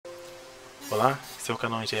Olá, esse é o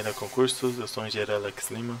canal Engenheiro Concursos, eu sou o Engenheiro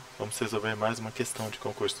Alex Lima. Vamos resolver mais uma questão de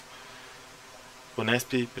concurso.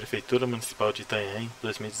 Vunesp, Prefeitura Municipal de Itanhaem,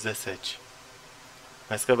 2017.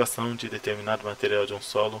 Na escavação de determinado material de um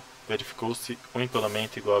solo, verificou-se um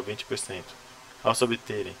empolamento igual a 20%. Ao se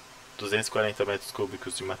obterem 240 metros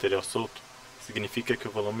cúbicos de material solto, significa que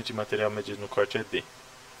o volume de material medido no corte é D.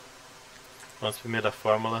 Vamos primeiro à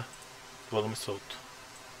fórmula volume solto.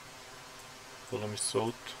 Volume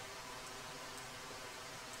solto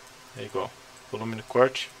é igual volume no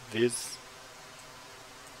corte vezes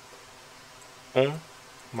 1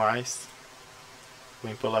 mais o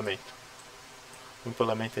empolamento. O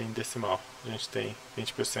empolamento é em decimal. A gente tem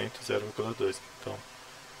 20%, 0,2. Então,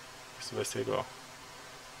 isso vai ser igual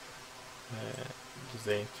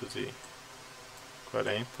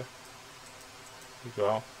 240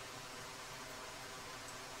 igual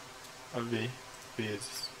a V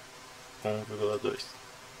vezes 1,2.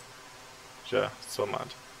 Já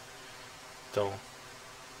somado. Então,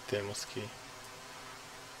 temos que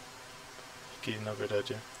na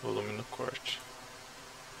verdade é volume no corte,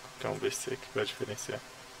 que é um BC que vai diferenciar.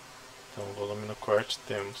 Então, volume no corte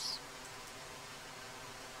temos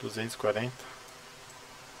 240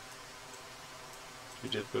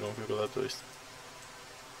 dividido por 1,2,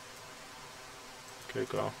 que é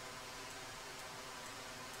igual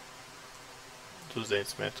a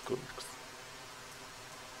 200 metros cúbicos.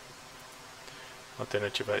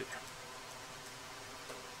 Alternativa E.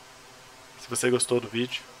 Se você gostou do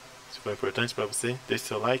vídeo, se foi importante para você, deixe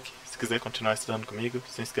seu like. Se quiser continuar estudando comigo,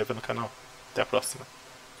 se inscreva no canal. Até a próxima.